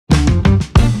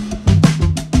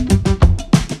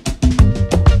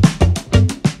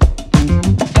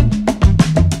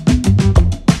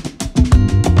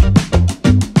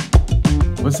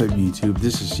What's up YouTube,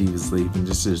 this is Shiva Sleep, and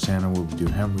this is a channel where we do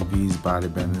hemp reviews,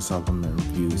 bodybuilding, supplement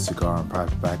reviews, cigar and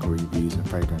private tobacco reviews, and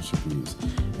fragrance reviews.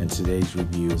 And today's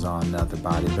review is on another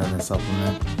bodybuilding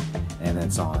supplement, and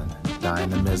it's on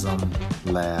Dynamism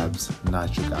Labs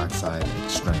Nitric Oxide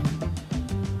Extreme.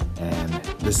 And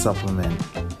this supplement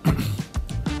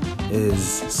is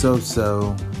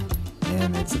so-so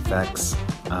in its effects.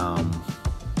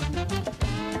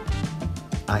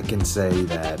 I can say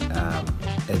that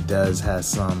it does have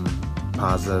some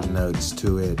positive notes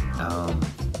to it.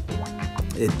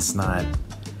 It's not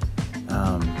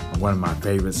one of my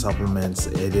favorite supplements.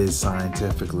 It is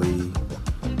scientifically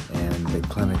and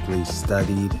clinically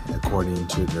studied according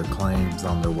to their claims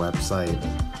on their website.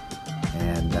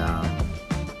 And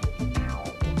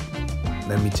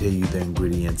let me tell you the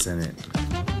ingredients in it.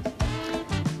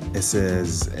 It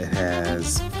says it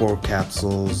has 4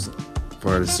 capsules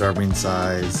for the serving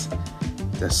size.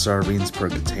 The servings per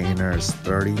container is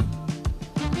 30.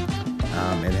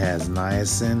 It has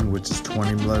niacin, which is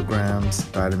 20 milligrams,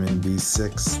 vitamin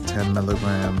B6, 10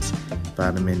 milligrams,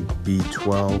 vitamin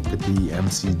B12, 50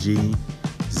 mcg,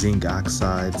 zinc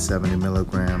oxide, 70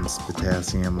 milligrams,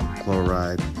 potassium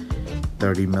chloride,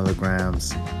 30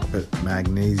 milligrams,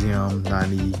 magnesium,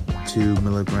 92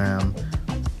 milligram,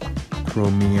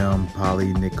 chromium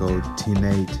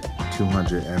polynicotinate,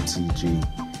 200 mcg.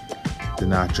 The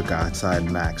nitric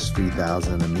oxide max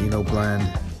 3000 amino blend,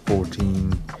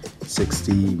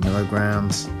 1460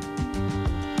 milligrams,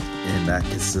 and that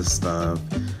consists of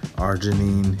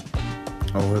arginine,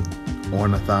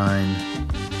 ornithine,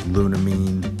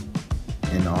 glutamine,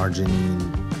 and arginine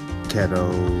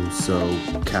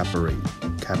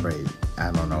ketosocaparate.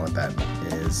 I don't know what that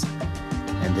is.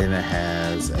 And then it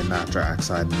has a nitric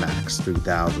oxide max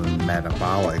 3000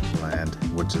 metabolic blend,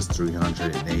 which is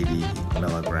 380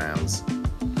 milligrams.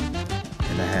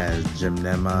 And it has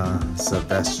Gymnema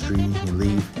sylvestri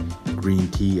leaf, green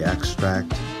tea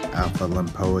extract, alpha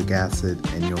lipoic acid,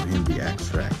 and yohimbe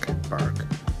extract bark.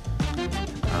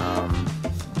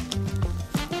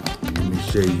 Let me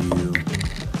show you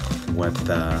what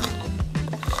the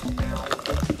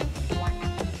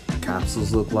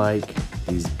capsules look like.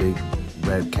 These big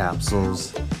red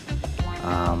capsules.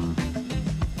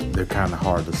 They're kind of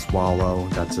hard to swallow.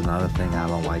 That's another thing I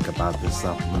don't like about this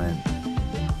supplement.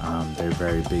 They're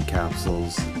very big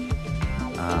capsules.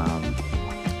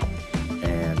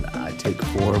 And I take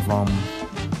 4 of them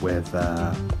with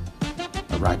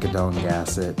arachidonic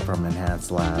acid from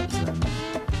Enhanced Labs and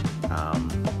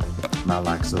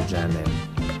naloxone.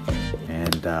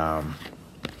 And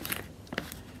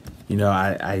you know,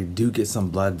 I do get some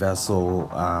blood vessel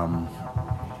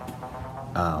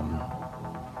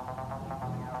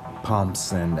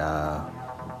pumps and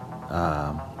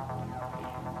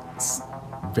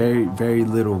very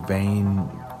little vein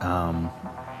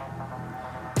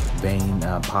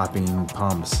popping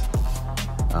pumps,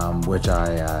 which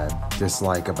I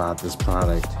dislike about this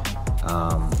product.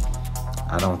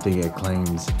 I don't think it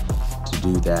claims to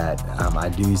do that. I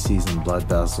do see some blood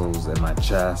vessels in my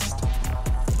chest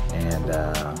and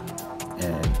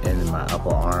in my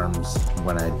upper arms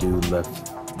when I do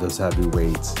lift those heavy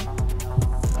weights.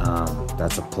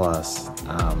 That's a plus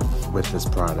with this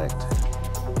product.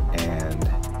 And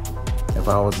if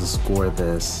I was to score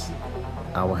this,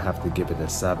 I would have to give it a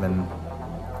 7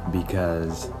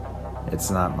 because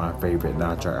it's not my favorite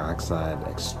nitric oxide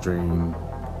extreme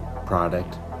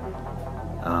product.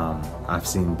 I've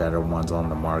seen better ones on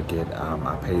the market.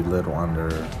 I paid little under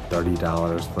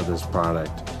 $30 for this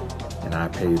product, and I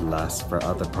paid less for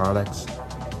other products.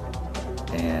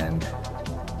 And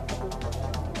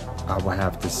I would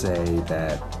have to say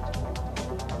that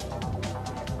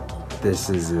this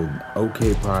is an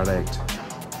okay product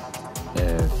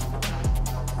if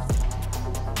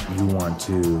you want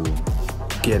to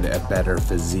get a better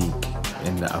physique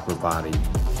in the upper body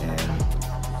and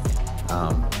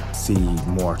see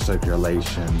more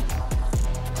circulation,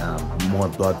 more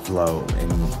blood flow in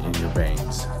your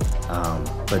veins,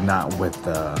 but not with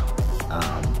the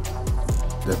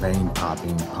vein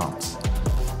popping pumps.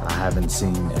 I haven't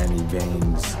seen any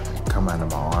veins come out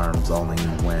of my arms, only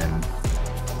when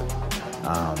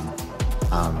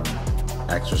I'm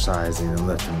exercising and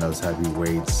lifting those heavy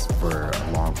weights for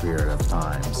a long period of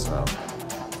time. So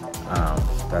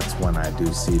that's when I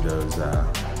do see those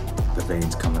the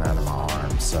veins coming out of my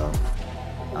arms. So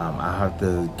I have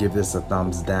to give this a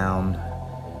thumbs down.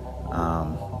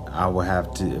 I would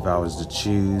have to, if I was to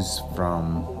choose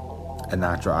from a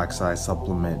nitric oxide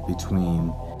supplement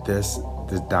between the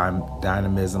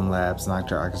Dynamism Labs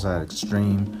Nitric Oxide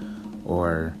Extreme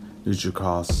or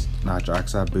Nutricost Nitric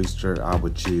Oxide Booster, I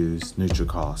would choose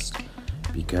Nutricost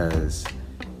because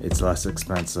it's less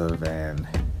expensive, and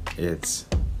it's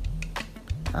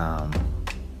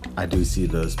I do see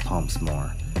those pumps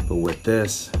more. But with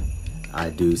this, I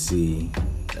do see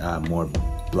more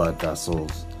blood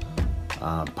vessels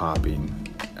popping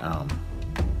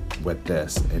with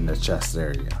this in the chest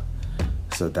area.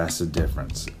 So that's the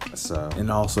difference. So,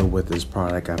 and also with this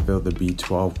product, I feel the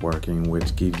B12 working,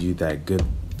 which gives you that good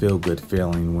feel-good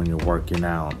feeling when you're working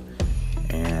out.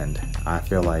 And I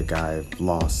feel like I've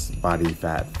lost body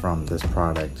fat from this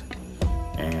product,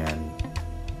 and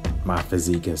my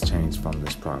physique has changed from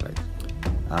this product.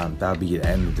 That'll be the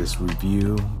end of this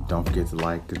review. Don't forget to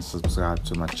like and subscribe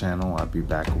to my channel. I'll be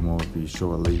back with more reviews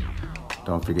shortly.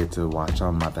 Don't forget to watch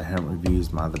all my other hemp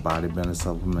reviews, my other bodybuilding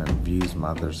supplement reviews, my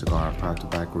other cigar and pot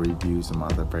tobacco reviews, and my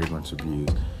other fragrance reviews.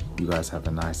 You guys have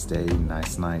a nice day,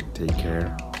 nice night. Take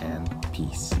care, and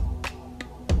peace.